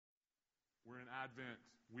Advent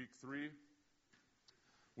week 3.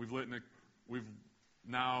 We've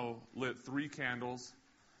now lit 3 candles.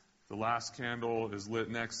 The last candle is lit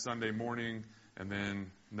next Sunday morning, and then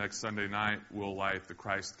next Sunday night we'll light the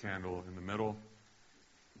Christ candle in the middle.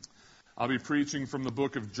 I'll be preaching from the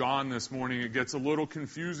book of John this morning. It gets a little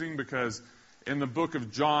confusing because in the book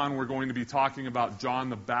of John we're going to be talking about John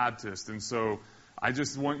the Baptist. And so I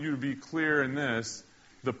just want you to be clear in this.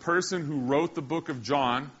 The person who wrote the book of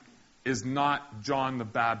John is not John the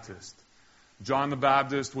Baptist. John the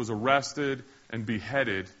Baptist was arrested and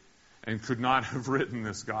beheaded and could not have written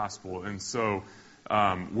this gospel. And so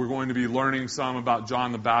we're going to be learning some about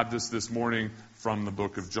John the Baptist this morning from the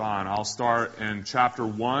book of John. I'll start in chapter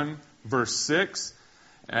 1, verse 6,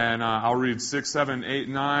 and I'll read 6, 7, 8,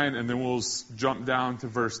 9, and then we'll jump down to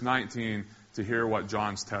verse 19 to hear what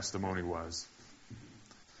John's testimony was.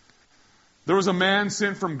 There was a man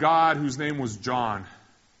sent from God whose name was John.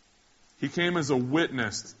 He came as a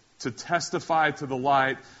witness to testify to the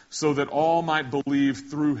light so that all might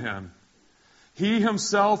believe through him. He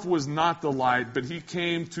himself was not the light, but he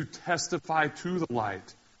came to testify to the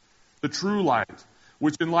light. The true light,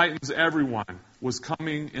 which enlightens everyone, was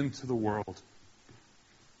coming into the world.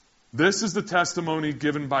 This is the testimony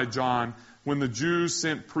given by John when the Jews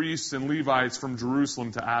sent priests and Levites from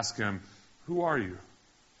Jerusalem to ask him, "Who are you?"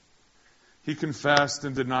 He confessed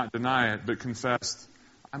and did not deny it, but confessed,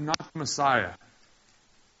 "I'm not the Messiah."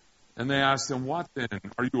 And they asked him, "What then?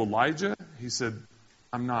 Are you Elijah?" He said,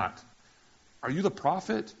 "I'm not." "Are you the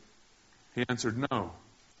prophet?" He answered, "No."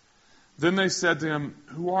 Then they said to him,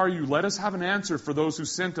 "Who are you? Let us have an answer for those who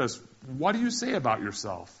sent us. What do you say about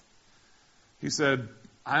yourself?" He said,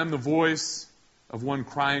 "I am the voice of one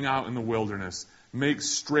crying out in the wilderness, 'Make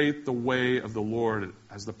straight the way of the Lord,'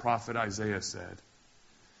 as the prophet Isaiah said."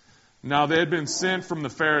 Now they had been sent from the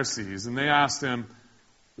Pharisees, and they asked him,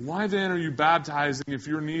 "Why then are you baptizing if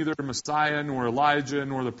you're neither Messiah nor Elijah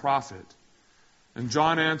nor the prophet?" And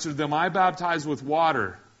John answered them, "I baptize with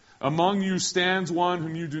water. Among you stands one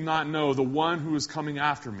whom you do not know, the one who is coming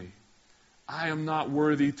after me. I am not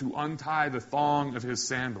worthy to untie the thong of his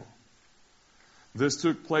sandal." This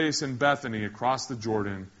took place in Bethany across the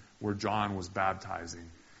Jordan where John was baptizing.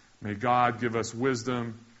 May God give us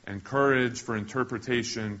wisdom and courage for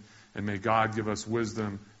interpretation, and may God give us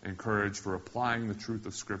wisdom and courage for applying the truth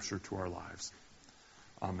of Scripture to our lives.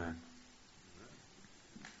 Amen.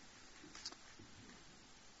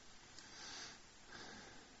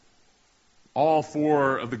 All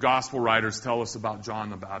 4 of the gospel writers tell us about John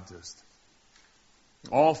the Baptist.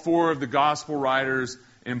 All 4 of the gospel writers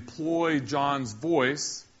employ John's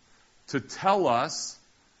voice to tell us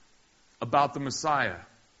about the Messiah.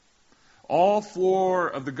 All 4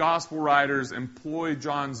 of the gospel writers employ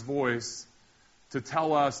John's voice to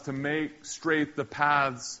tell us to make straight the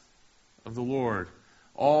paths of the Lord.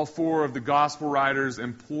 All 4 of the gospel writers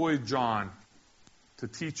employ John to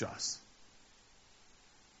teach us.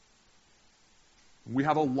 We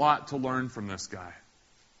have a lot to learn from this guy.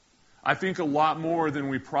 I think a lot more than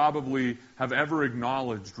we probably have ever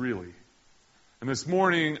acknowledged, really. And this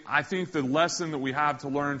morning, I think the lesson that we have to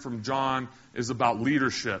learn from John is about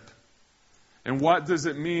leadership. And what does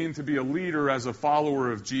it mean to be a leader as a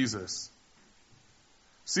follower of Jesus?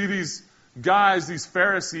 See, these guys, these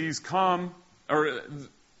Pharisees first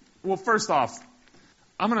off,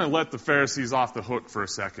 I'm going to let the Pharisees off the hook for a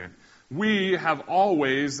second. We have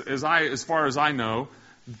always, as far as I know,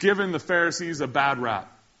 given the Pharisees a bad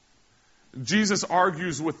rap. Jesus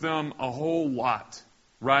argues with them a whole lot.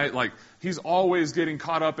 Right? Like, he's always getting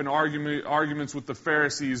caught up in arguments with the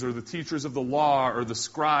Pharisees or the teachers of the law or the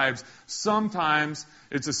scribes. Sometimes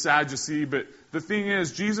it's a Sadducee, but the thing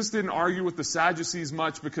is, Jesus didn't argue with the Sadducees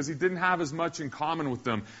much because he didn't have as much in common with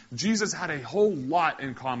them. Jesus had a whole lot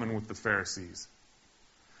in common with the Pharisees.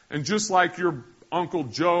 And just like your Uncle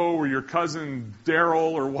Joe or your cousin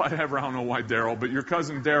Daryl or whatever, I don't know why Daryl, but your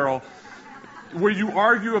cousin Daryl, where you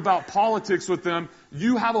argue about politics with them,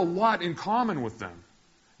 you have a lot in common with them.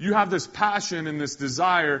 You have this passion and this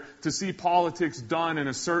desire to see politics done in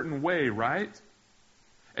a certain way, right?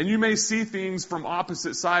 And you may see things from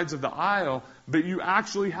opposite sides of the aisle, but you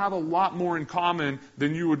actually have a lot more in common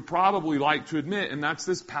than you would probably like to admit, and that's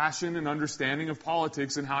this passion and understanding of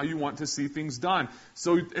politics and how you want to see things done.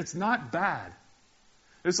 So it's not bad.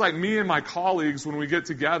 It's like me and my colleagues, when we get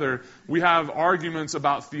together, we have arguments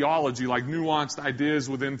about theology, like nuanced ideas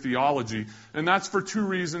within theology. And that's for 2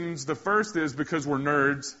 reasons. The first is because we're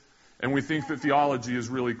nerds, and we think that theology is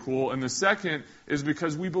really cool. And the second is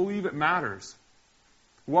because we believe it matters.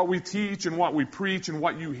 What we teach and what we preach and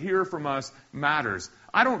what you hear from us matters.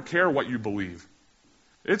 I don't care what you believe.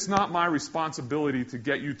 It's not my responsibility to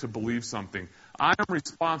get you to believe something. I am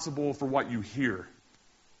responsible for what you hear.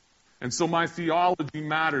 And so my theology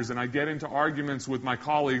matters, and I get into arguments with my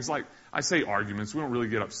colleagues. Like, I say arguments, we don't really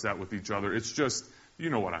get upset with each other. It's just, you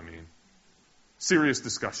know what I mean. Serious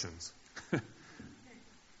discussions.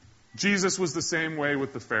 Jesus was the same way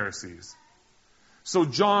with the Pharisees. So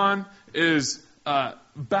John is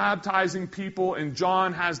baptizing people, and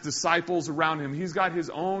John has disciples around him. He's got his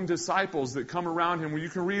own disciples that come around him. Well, you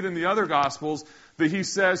can read in the other Gospels that he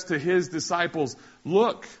says to his disciples,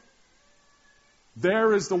 look,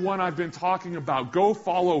 there is the one I've been talking about. Go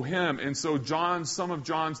follow him. And so some of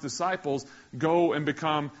John's disciples go and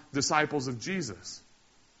become disciples of Jesus.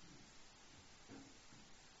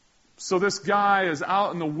 So this guy is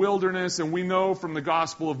out in the wilderness, and we know from the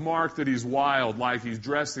Gospel of Mark that he's wild. Like, he's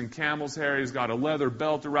dressed in camel's hair, he's got a leather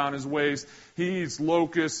belt around his waist, he eats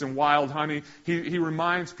locusts and wild honey. He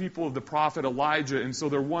reminds people of the prophet Elijah, and so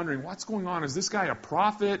they're wondering, what's going on? Is this guy a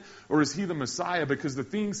prophet, or is he the Messiah? Because the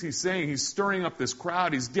things he's saying, he's stirring up this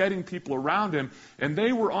crowd, he's getting people around him, and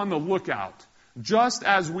they were on the lookout, just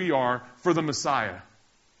as we are, for the Messiah.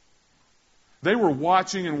 They were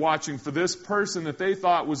watching and watching for this person that they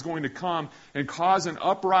thought was going to come and cause an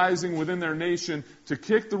uprising within their nation to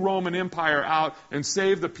kick the Roman Empire out and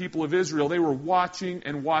save the people of Israel. They were watching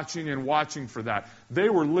and watching and watching for that. They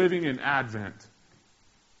were living in Advent.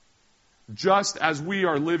 Just as we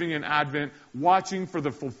are living in Advent, watching for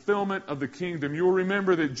the fulfillment of the kingdom. You'll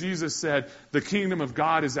remember that Jesus said, the kingdom of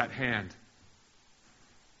God is at hand.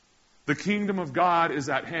 The kingdom of God is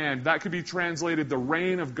at hand. That could be translated, the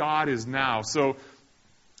reign of God is now. So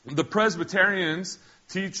the Presbyterians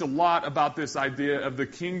teach a lot about this idea of the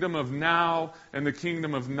kingdom of now and the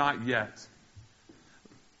kingdom of not yet.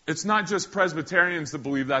 It's not just Presbyterians that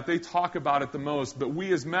believe that. They talk about it the most. But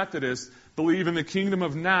we as Methodists believe in the kingdom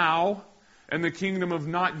of now and the kingdom of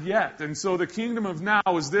not yet. And so the kingdom of now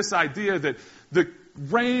is this idea that the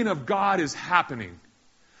reign of God is happening.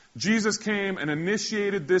 Jesus came and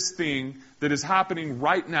initiated this thing that is happening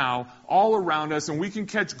right now all around us, and we can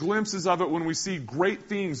catch glimpses of it when we see great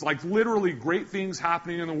things, like literally great things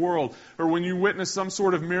happening in the world, or when you witness some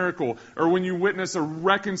sort of miracle, or when you witness a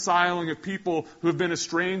reconciling of people who have been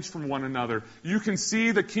estranged from one another. You can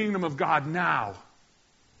see the kingdom of God now.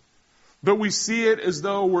 But we see it as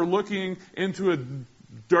though we're looking into a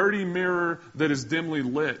dirty mirror that is dimly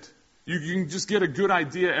lit. You can just get a good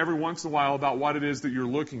idea every once in a while about what it is that you're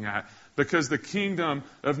looking at, because the kingdom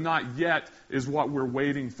of not yet is what we're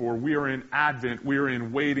waiting for. We are in Advent. We are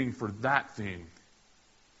in waiting for that thing.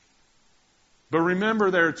 But remember,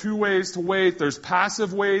 there are two ways to wait. There's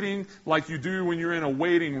passive waiting, like you do when you're in a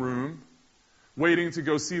waiting room, waiting to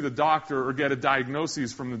go see the doctor or get a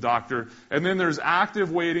diagnosis from the doctor. And then there's active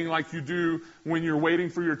waiting, like you do when you're waiting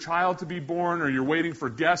for your child to be born, or you're waiting for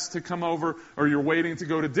guests to come over, or you're waiting to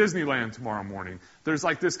go to Disneyland tomorrow morning. There's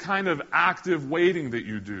like this kind of active waiting that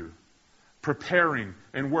you do, preparing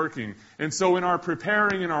and working. And so in our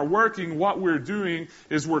preparing and our working, what we're doing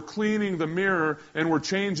is we're cleaning the mirror and we're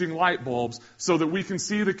changing light bulbs so that we can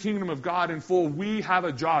see the kingdom of God in full. We have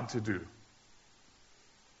a job to do.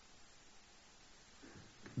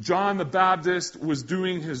 John the Baptist was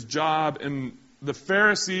doing his job, and the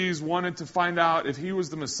Pharisees wanted to find out if he was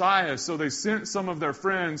the Messiah, so they sent some of their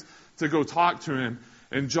friends to go talk to him.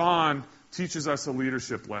 And John teaches us a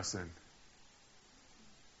leadership lesson.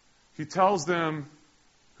 He tells them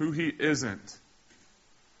who he isn't,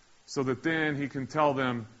 so that then he can tell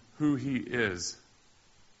them who he is.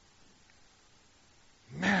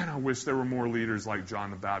 Man, I wish there were more leaders like John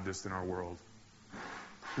the Baptist in our world.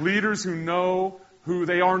 Leaders who know who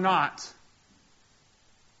they are not.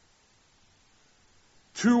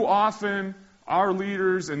 Too often, our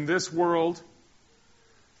leaders in this world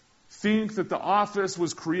think that the office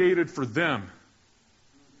was created for them.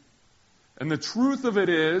 And the truth of it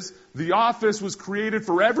is, the office was created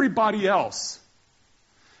for everybody else.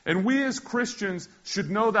 And we as Christians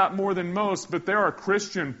should know that more than most, but there are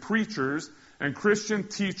Christian preachers and Christian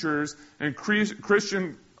teachers and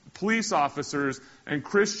Christian police officers and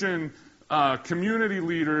Christian community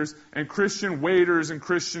leaders and Christian waiters and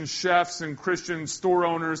Christian chefs and Christian store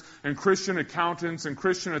owners and Christian accountants and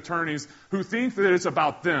Christian attorneys who think that it's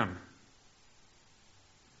about them.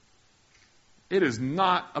 It is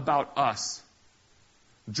not about us.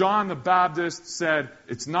 John the Baptist said,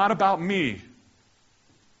 it's not about me.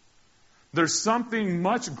 There's something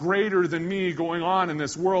much greater than me going on in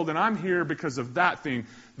this world, and I'm here because of that thing.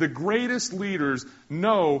 The greatest leaders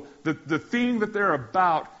know that the thing that they're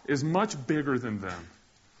about is much bigger than them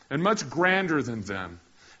and much grander than them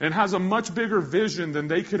and has a much bigger vision than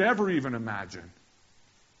they could ever even imagine.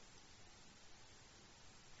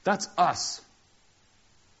 That's us.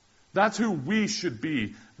 That's who we should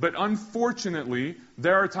be. But unfortunately,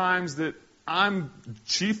 there are times that I'm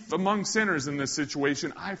chief among sinners in this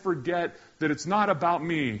situation. I forget that it's not about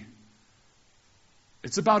me.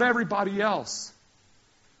 It's about everybody else.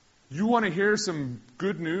 You want to hear some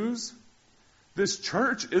good news? This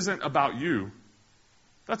church isn't about you.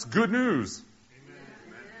 That's good news.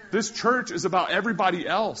 Amen. This church is about everybody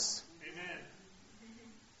else. Amen.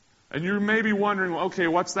 And you may be wondering, okay,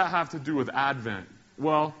 what's that have to do with Advent?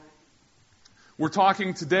 Well, we're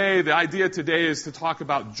talking today, the idea today is to talk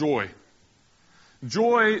about joy.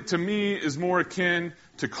 Joy, to me, is more akin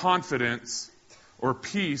to confidence or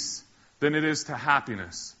peace than it is to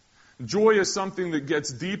happiness. Joy is something that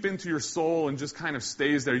gets deep into your soul and just kind of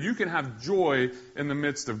stays there. You can have joy in the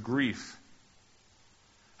midst of grief.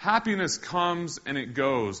 Happiness comes and it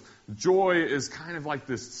goes. Joy is kind of like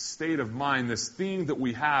this state of mind, this thing that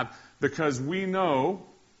we have because we know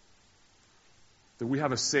that we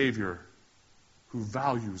have a Savior who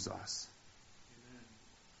values us. Amen.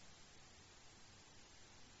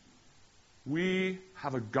 We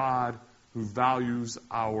have a God who values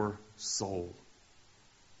our soul.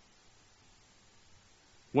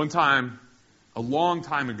 One time, a long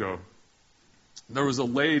time ago, there was a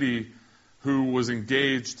lady who was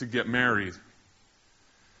engaged to get married.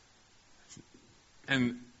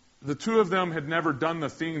 And the two of them had never done the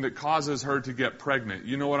thing that causes her to get pregnant.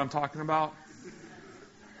 You know what I'm talking about?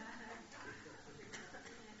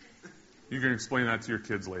 You can explain that to your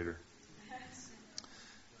kids later.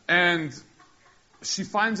 And she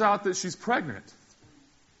finds out that she's pregnant.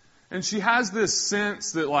 And she has this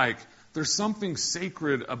sense that, like, there's something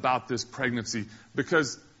sacred about this pregnancy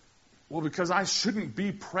because I shouldn't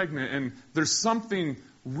be pregnant, and there's something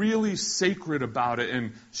really sacred about it,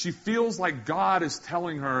 and she feels like God is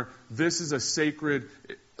telling her this is a sacred,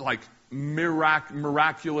 like,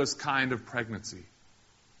 miraculous kind of pregnancy.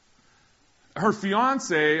 Her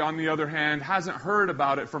fiancé, on the other hand, hasn't heard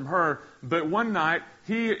about it from her, but one night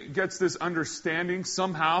he gets this understanding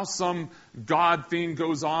somehow, some God thing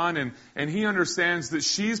goes on, and he understands that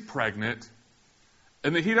she's pregnant,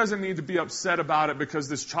 and that he doesn't need to be upset about it because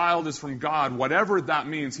this child is from God. Whatever that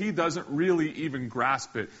means, he doesn't really even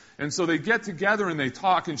grasp it. And so they get together and they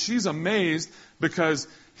talk, and she's amazed because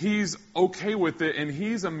he's okay with it, and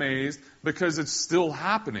he's amazed because it's still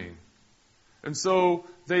happening. And so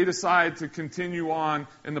they decide to continue on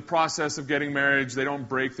in the process of getting married. They don't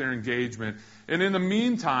break their engagement. And in the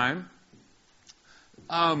meantime,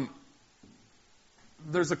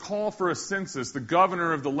 there's a call for a census. The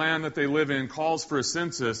governor of the land that they live in calls for a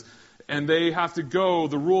census, and they have to go.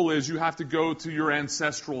 The rule is you have to go to your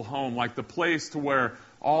ancestral home, like the place to where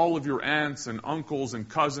all of your aunts and uncles and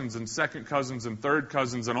cousins and second cousins and third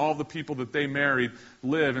cousins and all the people that they married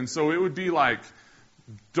live. And so it would be like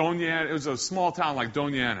Doña, it was a small town like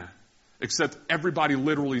Doña Ana, except everybody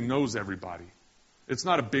literally knows everybody. It's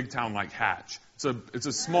not a big town like Hatch. It's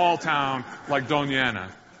a small town like Doña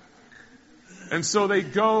Ana. And so they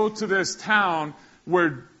go to this town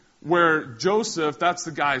where Joseph, that's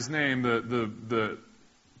the guy's name, the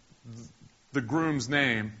groom's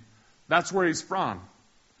name, that's where he's from.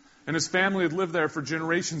 And his family had lived there for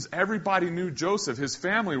generations. Everybody knew Joseph. His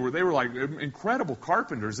family they were like incredible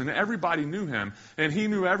carpenters, and everybody knew him. And he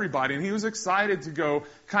knew everybody. And he was excited to go,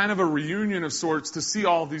 kind of a reunion of sorts, to see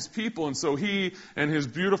all these people. And so he and his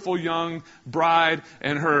beautiful young bride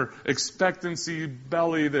and her expectancy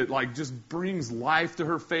belly that like just brings life to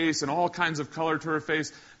her face and all kinds of color to her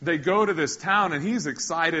face, they go to this town, and he's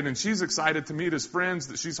excited, and she's excited to meet his friends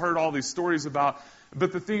that she's heard all these stories about.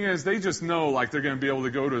 But the thing is, they just know like they're going to be able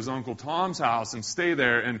to go to his Uncle Tom's house and stay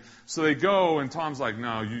there. And so they go, and Tom's like,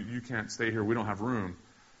 no, you can't stay here. We don't have room.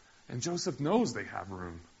 And Joseph knows they have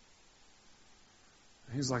room.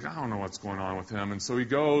 And he's like, I don't know what's going on with him. And so he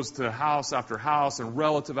goes to house after house and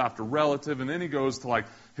relative after relative. And then he goes to like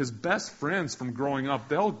his best friends from growing up.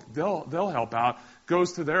 They'll help out.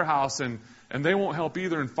 Goes to their house, and they won't help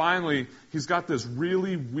either. And finally, he's got this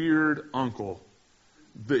really weird uncle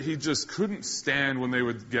that he just couldn't stand when they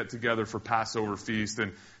would get together for Passover feast.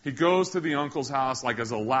 And he goes to the uncle's house like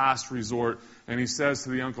as a last resort, and he says to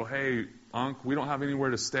the uncle, hey, Unc, we don't have anywhere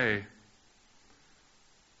to stay.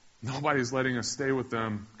 Nobody's letting us stay with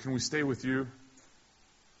them. Can we stay with you?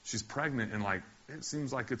 She's pregnant, and like it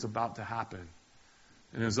seems like it's about to happen.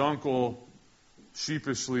 And his uncle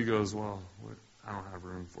sheepishly goes, well, I don't have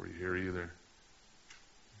room for you here either.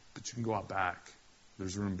 But you can go out back.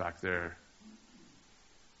 There's room back there.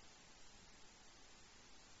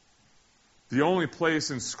 The only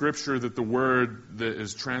place in Scripture that the word that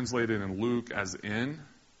is translated in Luke as in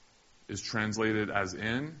is translated as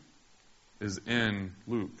in is in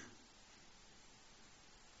Luke.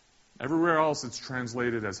 Everywhere else it's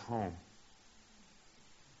translated as home.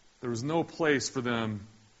 There was no place for them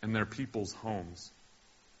in their people's homes.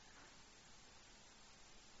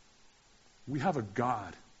 We have a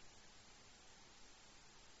God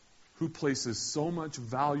who places so much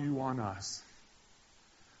value on us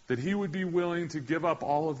that He would be willing to give up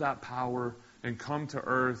all of that power and come to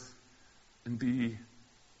earth and be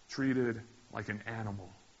treated like an animal.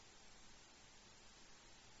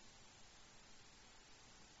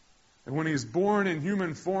 And when He's born in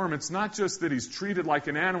human form, it's not just that He's treated like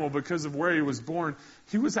an animal because of where He was born.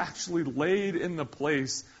 He was actually laid in the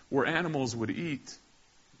place where animals would eat.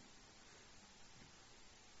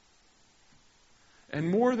 And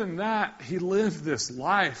more than that, He lived this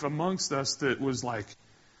life amongst us that was like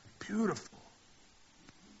beautiful,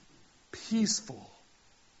 peaceful,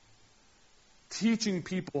 teaching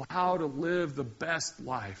people how to live the best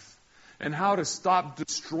life and how to stop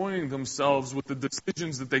destroying themselves with the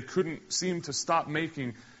decisions that they couldn't seem to stop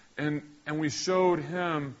making. And we showed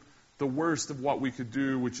Him the worst of what we could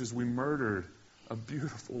do, which is we murdered a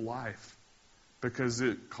beautiful life because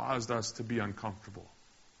it caused us to be uncomfortable.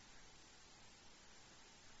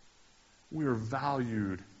 We are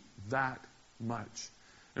valued that much.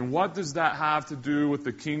 And what does that have to do with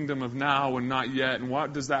the kingdom of now and not yet? And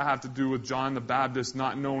what does that have to do with John the Baptist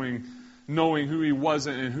not knowing who he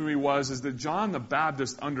wasn't and who he was? Is that John the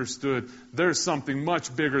Baptist understood there's something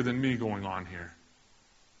much bigger than me going on here.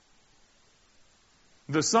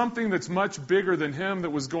 The something that's much bigger than him that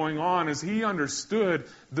was going on is he understood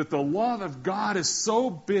that the love of God is so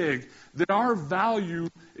big that our value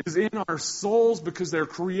is in our souls because they're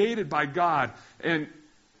created by God. And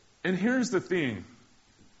here's the thing.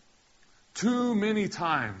 Too many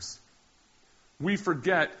times we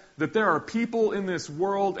forget that there are people in this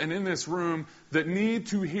world and in this room that need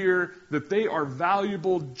to hear that they are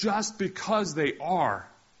valuable just because they are.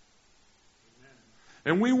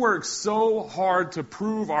 And we work so hard to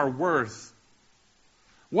prove our worth.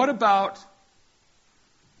 What about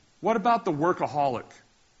the workaholic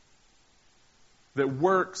that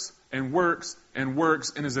works and works and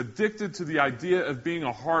works and is addicted to the idea of being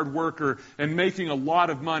a hard worker and making a lot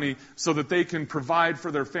of money so that they can provide for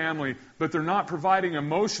their family, but they're not providing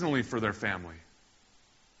emotionally for their family?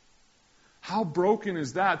 How broken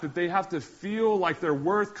is that they have to feel like their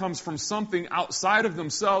worth comes from something outside of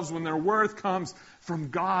themselves when their worth comes from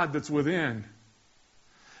God that's within?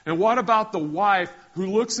 And what about the wife who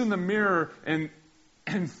looks in the mirror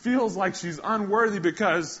and feels like she's unworthy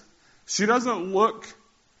because she doesn't look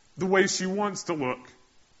the way she wants to look?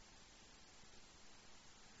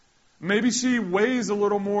 Maybe she weighs a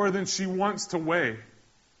little more than she wants to weigh.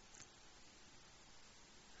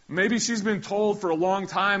 Maybe she's been told for a long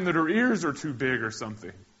time that her ears are too big or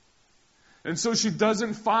something. And so she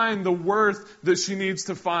doesn't find the worth that she needs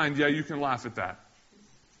to find. Yeah, you can laugh at that.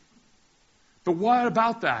 But what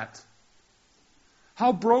about that?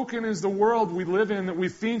 How broken is the world we live in that we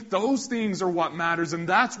think those things are what matters and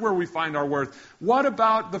that's where we find our worth? What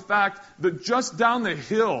about the fact that just down the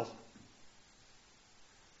hill,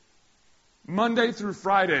 Monday through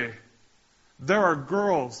Friday, there are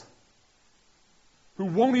girls who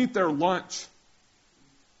won't eat their lunch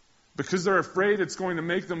because they're afraid it's going to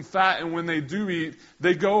make them fat, and when they do eat,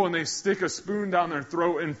 they go and they stick a spoon down their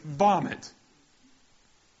throat and vomit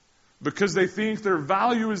because they think their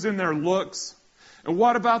value is in their looks. And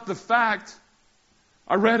what about the fact,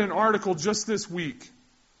 I read an article just this week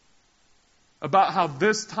about how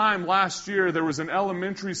this time last year there was an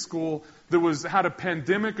elementary school that had a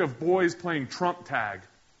pandemic of boys playing trump tag.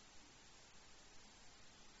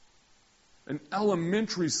 An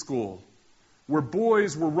elementary school where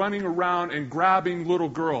boys were running around and grabbing little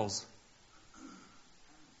girls.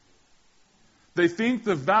 They think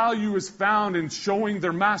the value is found in showing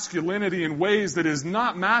their masculinity in ways that is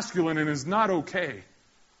not masculine and is not okay.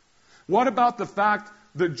 What about the fact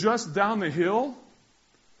that just down the hill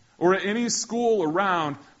or at any school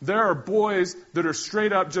around, there are boys that are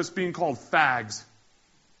straight up just being called fags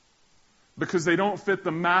because they don't fit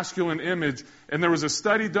the masculine image? And there was a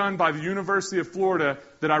study done by the University of Florida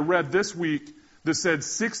that I read this week that said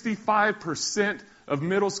 65% of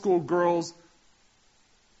middle school girls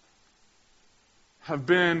have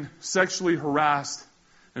been sexually harassed,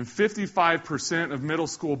 and 55% of middle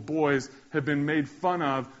school boys have been made fun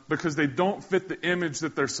of because they don't fit the image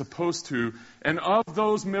that they're supposed to. And of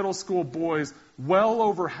those middle school boys, well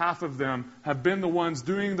over half of them have been the ones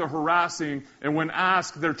doing the harassing, and when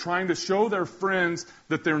asked, they're trying to show their friends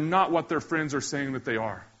that they're not what their friends are saying that they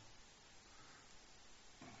are.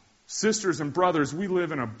 Sisters and brothers, we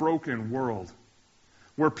live in a broken world.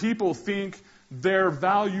 where people think their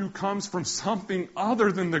value comes from something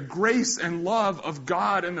other than the grace and love of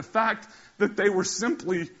God and the fact that they were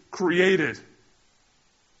simply created.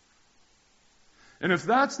 And if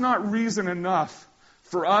that's not reason enough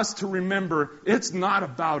for us to remember, it's not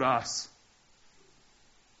about us.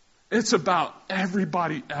 It's about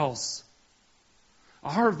everybody else.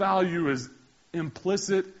 Our value is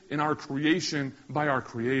implicit in our creation by our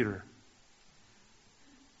Creator.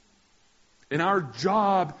 And our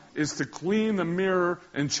job is to clean the mirror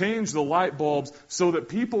and change the light bulbs so that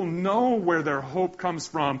people know where their hope comes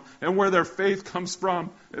from and where their faith comes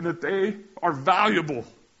from and that they are valuable.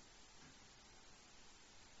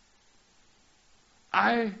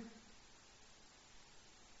 I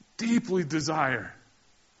deeply desire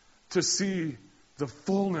to see the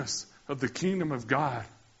fullness of the kingdom of God,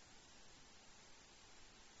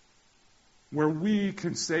 where we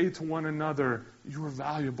can say to one another, you are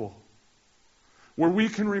valuable. Where we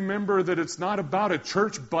can remember that it's not about a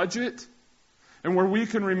church budget, and where we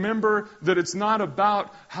can remember that it's not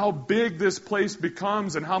about how big this place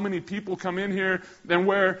becomes and how many people come in here, and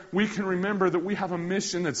where we can remember that we have a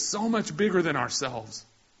mission that's so much bigger than ourselves.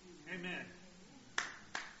 Amen.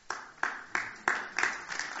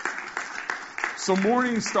 So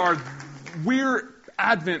Morning Star, we're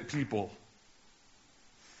Advent people.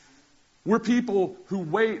 We're people who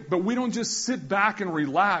wait, but we don't just sit back and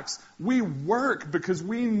relax. We work because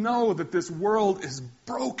we know that this world is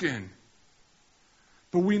broken.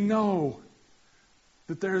 But we know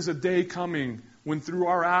that there is a day coming when through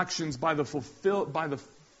our actions, by the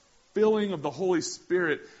filling of the Holy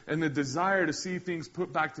Spirit and the desire to see things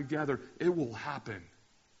put back together, it will happen.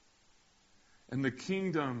 And the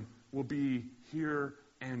kingdom will be here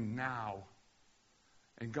and now.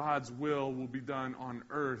 And God's will be done on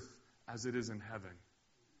earth as it is in heaven.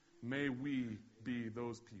 May we be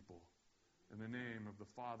those people. In the name of the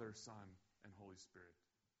Father, Son, and Holy Spirit.